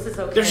wonder if Fliss is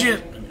okay. There she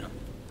is.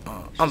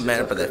 I'm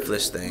mad about that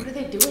Fliss thing. What are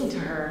they doing to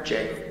her?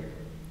 Jay,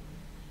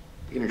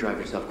 you're gonna drive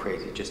yourself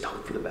crazy. Just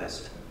hope for the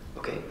best,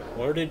 okay?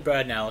 Where did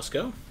Brad and Alice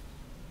go?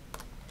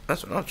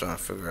 That's what I'm trying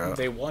to figure out.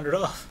 They wandered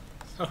off.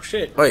 Oh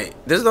shit. Wait,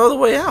 there's no other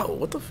way out.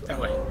 What the f... That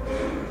way.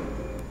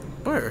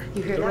 Where?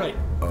 You hear They're that? right.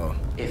 Oh.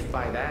 If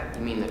by that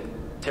you mean the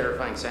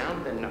terrifying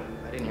sound, then no,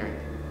 I didn't hear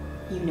anything.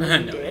 You know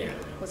you No, did. yeah.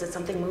 Was it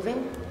something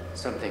moving?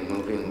 Something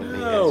moving would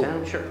make No. that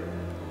sound? Sure.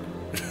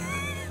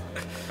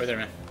 Right there,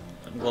 man.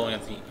 I'm glowing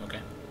at the... Okay.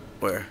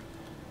 Where?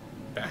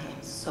 Back.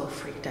 I'm so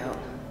freaked out.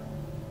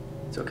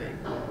 It's okay.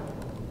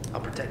 I'll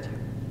protect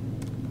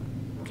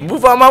you.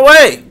 Move out my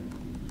way!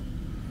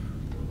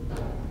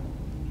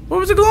 Where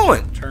was it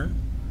going? Turn.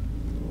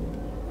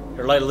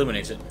 Your light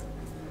illuminates it.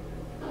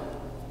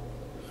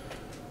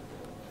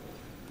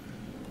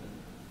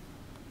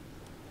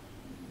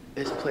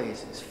 This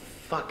place is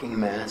fucking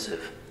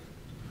massive.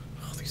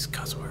 All these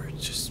cuss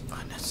words, just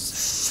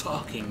unnecessary.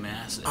 Fucking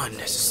massive.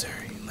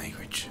 Unnecessary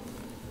language.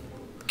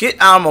 Get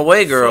out of my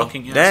way, girl.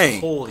 Fucking Dang.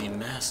 holy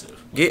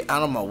massive. Get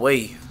out of my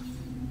way.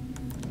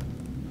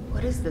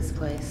 What is this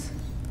place?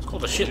 It's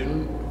called a ship.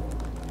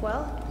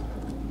 Well,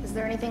 is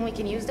there anything we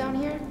can use down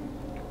here?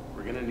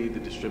 We're gonna need the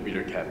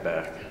distributor cap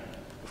back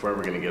if we're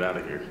ever gonna get out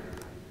of here.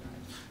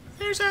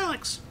 There's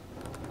Alex.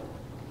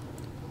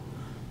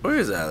 Where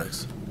is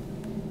Alex?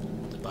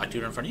 The black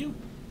dude in front of you.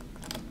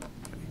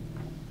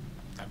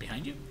 Not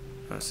behind you.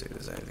 Let's see if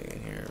there's anything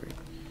in here.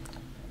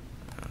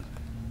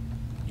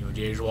 You and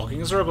Jay's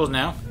walking in circles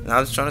now. I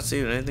was trying to see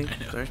if anything.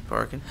 There's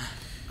parking.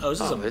 Oh,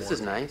 This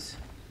is nice.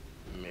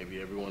 Maybe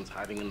everyone's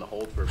hiding in the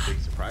hold for a big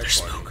surprise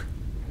There's party. smoke.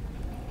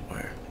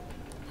 Where?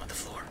 On the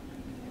floor.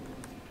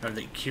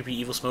 Remember the creepy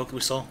evil smoke that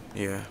we saw?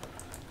 Yeah.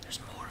 There's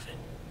more of it.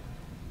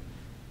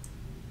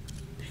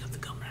 Pick up the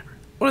gum wrapper.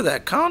 What is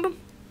that? Condom?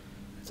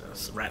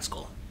 It's a rat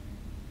skull.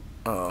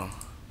 Oh.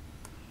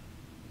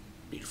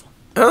 Beautiful.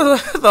 I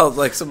thought it was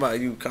like somebody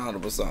used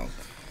condom or something.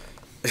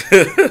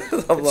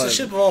 It's a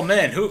ship of all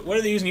men. What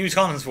are they using used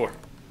condoms for?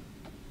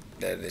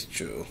 That is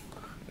true.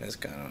 That's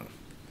kind of.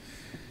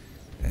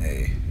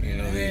 Hey, you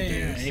know these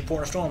days. Any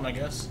port in a storm, I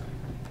guess.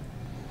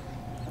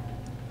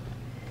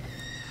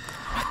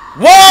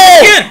 Whoa!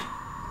 Again!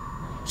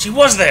 She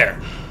was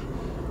there.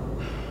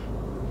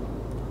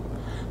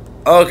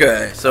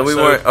 Okay, so we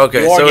weren't.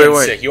 Okay, you are so we getting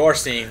weren't. sick. You are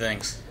seeing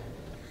things.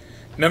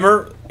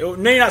 Remember,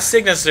 maybe not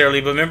sick necessarily,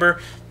 but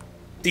remember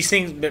these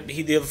things.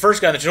 The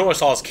first guy in the tour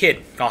saw his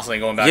kid constantly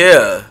going back.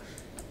 Yeah.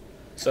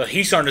 So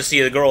he's starting to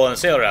see the girl in the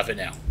sailor outfit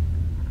now.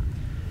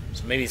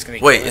 So maybe it's gonna.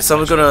 Wait, is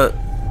someone gonna?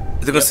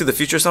 Is they gonna see the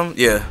future or something?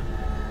 Yeah.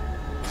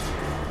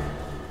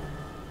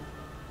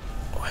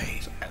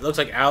 Wait. It looks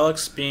like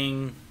Alex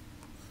being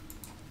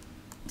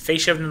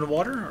face shoved in the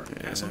water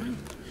or something.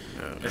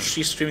 Or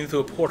she's streaming through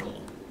a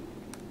porthole.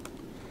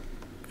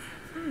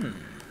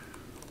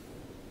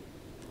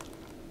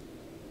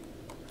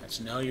 That's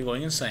no, you're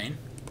going insane.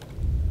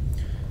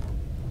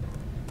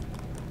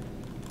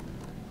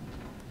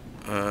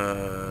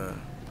 Oh,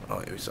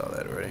 yeah, we saw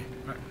that already.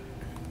 Right.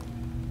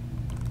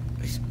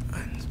 These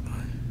buttons,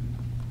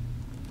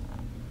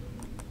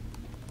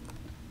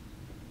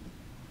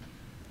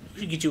 We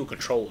should get you a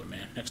controller,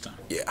 man, next time.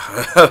 Yeah,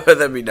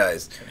 that'd be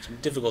nice. Having some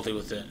difficulty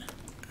with it.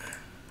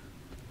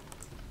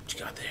 What you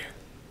got there?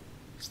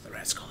 It's the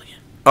rat skull again.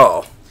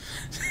 Oh.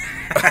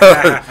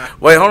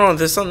 Wait, hold on.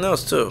 There's something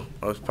else too.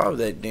 Oh, it's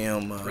probably that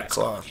damn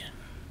cloth.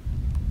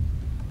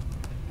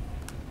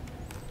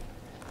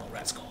 Oh,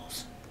 rat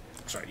skulls.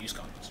 Sorry, use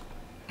condoms.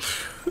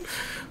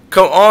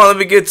 Come on, let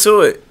me get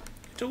to it.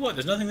 To what?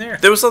 There's nothing there.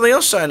 There was something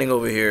else shining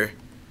over here.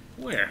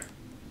 Where?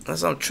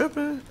 Unless I'm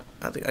tripping.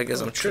 I guess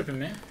I'm tripping,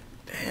 man.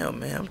 Damn,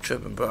 man, I'm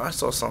tripping, bro. I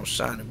saw something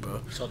shining,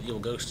 bro. You saw the evil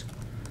ghost.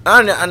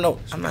 I know.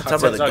 I'm not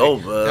talking about the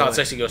gold, bro. How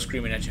sexy ghost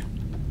screaming at you.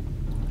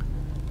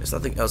 There's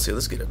nothing else here.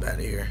 Let's get up out of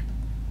here.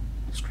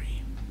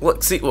 Scream.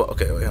 Look, see, well,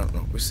 okay, wait, hold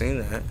on. We've seen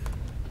that.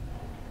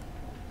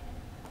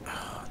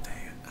 Oh,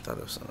 dang. I thought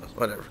it was something else.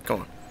 Whatever.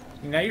 Come on.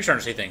 Now you're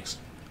starting to see things.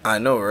 I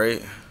know,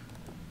 right?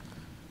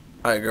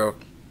 All right, girl.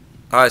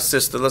 All right,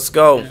 sister, let's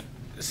go. Yeah,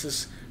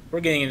 we're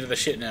getting into the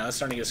shit now. It's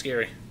starting to get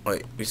scary.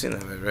 Wait, you seen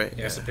that, right?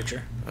 Yeah, that's the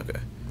picture. Okay.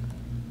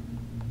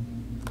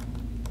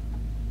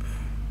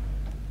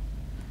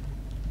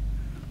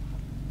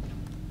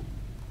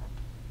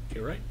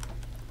 You're right.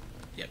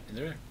 Yep, in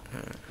there.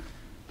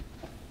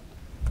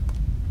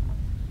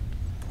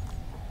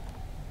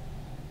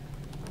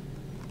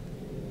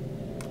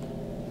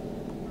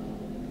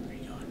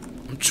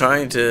 I'm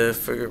trying to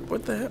figure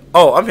what the hell.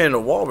 Oh, I'm hitting the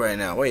wall right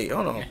now. Wait,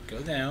 hold on. Yeah, go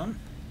down,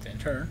 then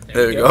turn.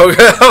 There we go.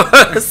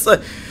 It's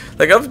like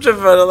I'm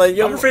tripping. Like,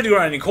 yo. I'm afraid to go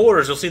around any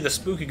corners. You'll see the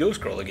spooky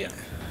ghost girl again.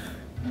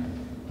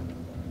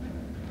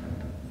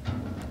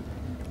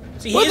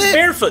 See, he is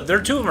barefoot.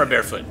 There, two of them are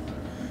barefoot.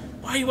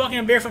 Why are you walking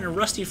on barefoot in a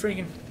rusty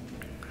freaking...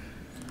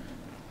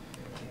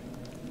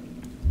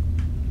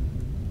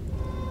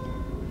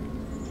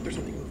 There's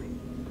something moving.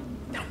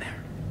 Down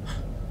there.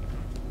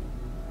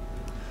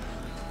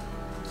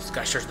 This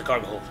guy starts the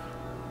cargo hold.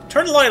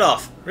 Turn the light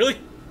off. Really?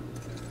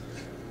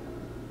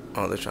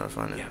 Oh, they're trying to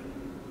find it. Yeah.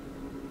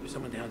 There's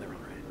someone down there, all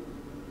right.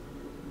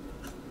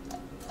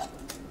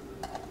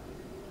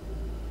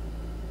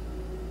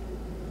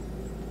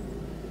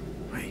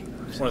 Wait.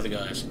 It's one of the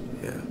guys.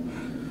 Yeah.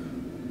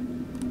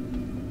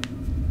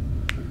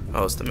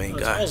 Oh, it's the main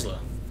guy. It's Oslo.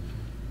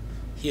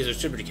 He has a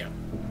distributor cap.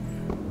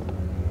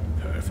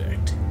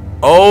 Perfect.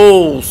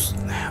 Oh,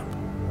 snap.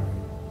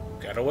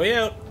 Got our way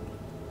out.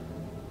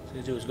 What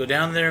we do is go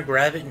down there,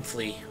 grab it, and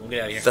flee. We'll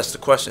get out of here. That's the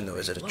question, though.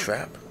 Is it a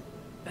trap?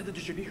 That the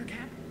distributor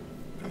cap?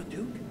 From the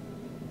Duke?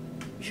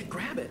 We should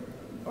grab it.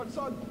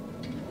 Hudson!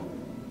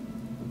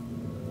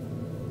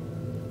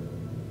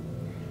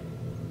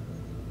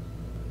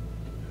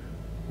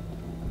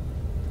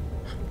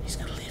 He's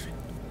gonna leave it.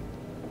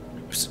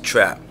 It's a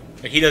trap.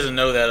 He doesn't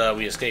know that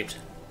we escaped.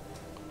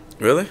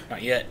 Really?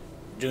 Not yet.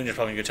 Junior's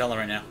probably gonna tell him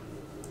right now.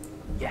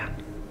 Yeah.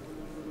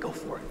 Go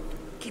for it.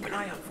 Keep an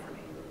eye out for me.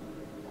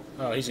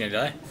 Oh, he's gonna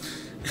die.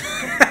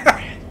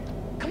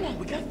 Come on,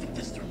 we gotta think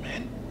this through,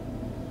 man.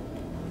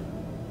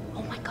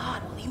 Oh my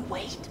god, will you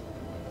wait?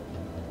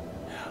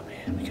 Oh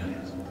man, we got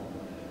this.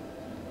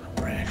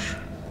 Brash.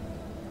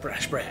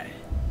 Brash Brad.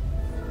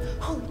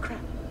 Holy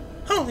crap.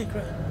 Holy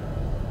crap.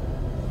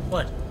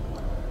 What?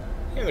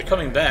 Yeah, they're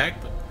coming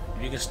back, but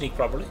you can sneak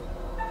properly.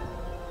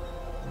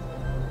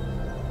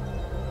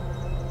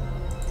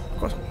 Of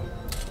course.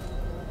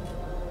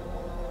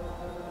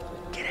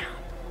 Get out.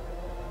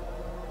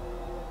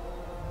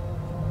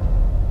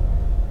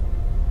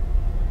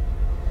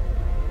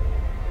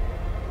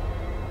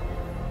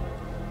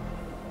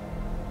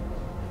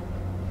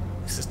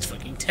 This is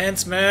fucking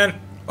tense, man.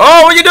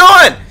 Oh, what are you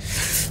doing?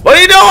 What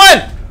are you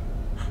doing?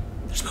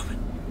 There's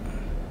movement.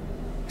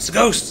 It's a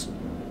ghost.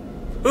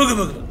 Ooga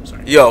booga.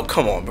 Sorry. Yo,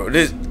 come on, bro.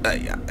 This.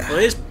 Yeah. Well,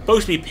 it is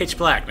supposed to be pitch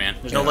black, man.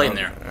 There's no light in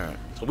there. Right.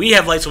 So we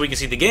have light so we can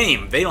see the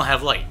game. They don't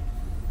have light.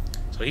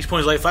 So he's pointing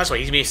his light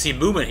flashlight. He may see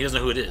movement. He doesn't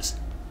know who it is.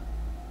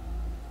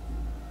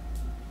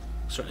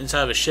 So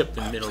inside of a ship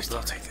in the middle. Please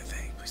don't take the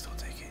thing. Please don't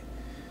take it.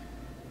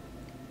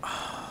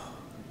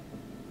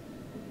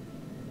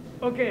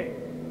 Ok.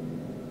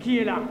 Qui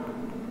est là?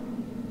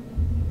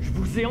 Je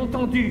vous ai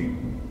entendu.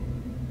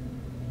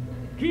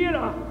 Qui est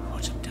là?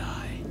 Watch him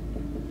die.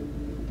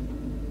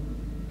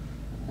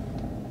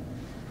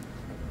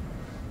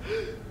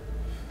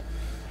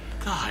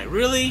 God,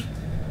 really?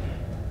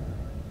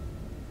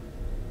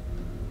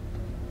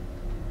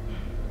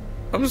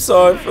 I'm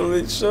sorry,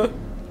 Felicia.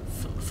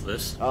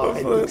 Fliss? Arrête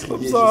I'm de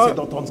crier, sorry. j'essaie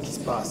d'entendre ce qui se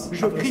passe.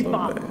 Je crie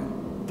pas.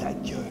 Ta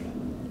gueule.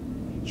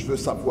 Je veux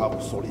savoir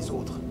où sont les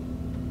autres.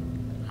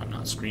 I'm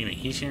not screaming.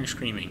 He's hearing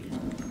screaming.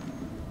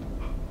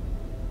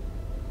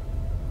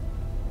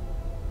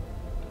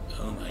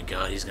 Oh my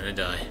god, he's gonna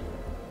die.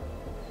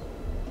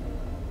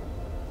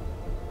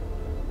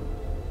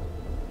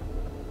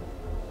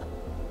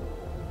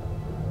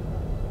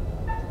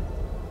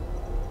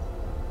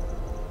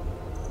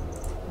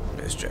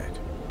 Miss Jack.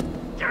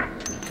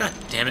 God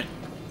damn it.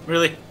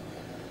 Really?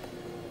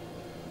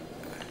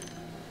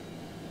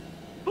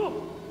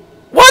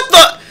 What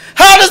the?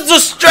 How does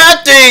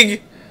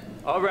distracting?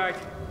 All right.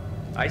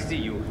 I see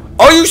you.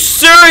 Are you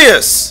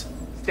serious?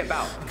 Step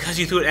out. Because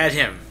you threw it at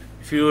him.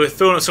 If you would have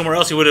thrown it somewhere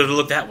else, he would have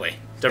looked that way.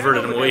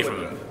 Diverted him away from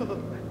him.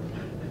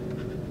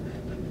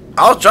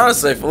 I was trying to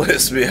say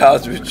Felicia, to be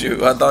honest with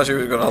you. I thought she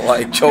was gonna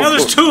like choke. Now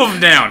there's two of them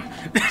down.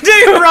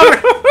 Damn,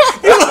 Robert!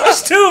 You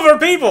lost two of our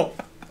people!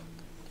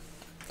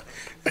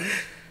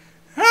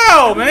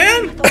 How,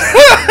 man?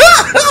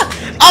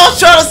 I was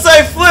trying to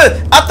say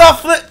Fliss.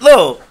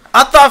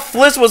 I thought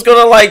Fliss was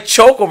gonna like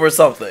choke him or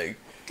something.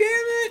 Damn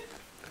it!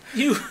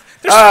 You.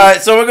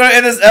 Alright, so we're gonna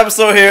end this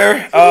episode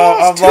here.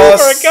 I've two of our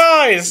lost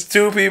guys.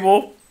 2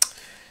 people.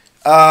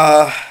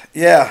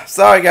 Yeah.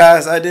 Sorry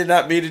guys, I did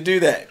not mean to do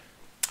that.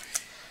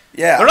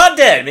 Yeah. They're not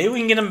dead. Maybe we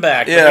can get them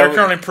back. Yeah, But they're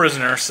currently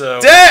prisoners, so.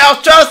 Dang, I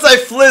was trying to say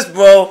Fliss,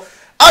 bro.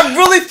 I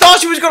really thought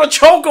she was gonna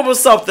choke him or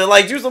something.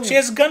 Like do some. She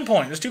has a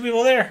gunpoint. There's 2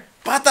 people there.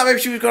 But I thought maybe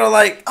she was gonna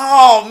like.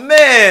 Oh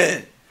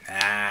man.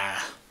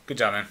 Ah, good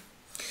job, man.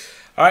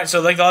 All right,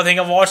 so thank you all. Thank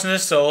you for watching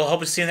this. So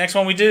hope to see you next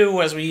one we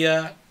do as we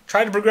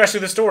try to progress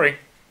through the story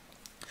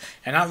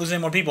and not lose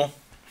any more people.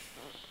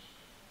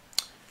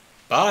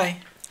 Bye.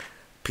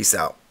 Peace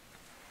out.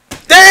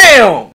 Damn.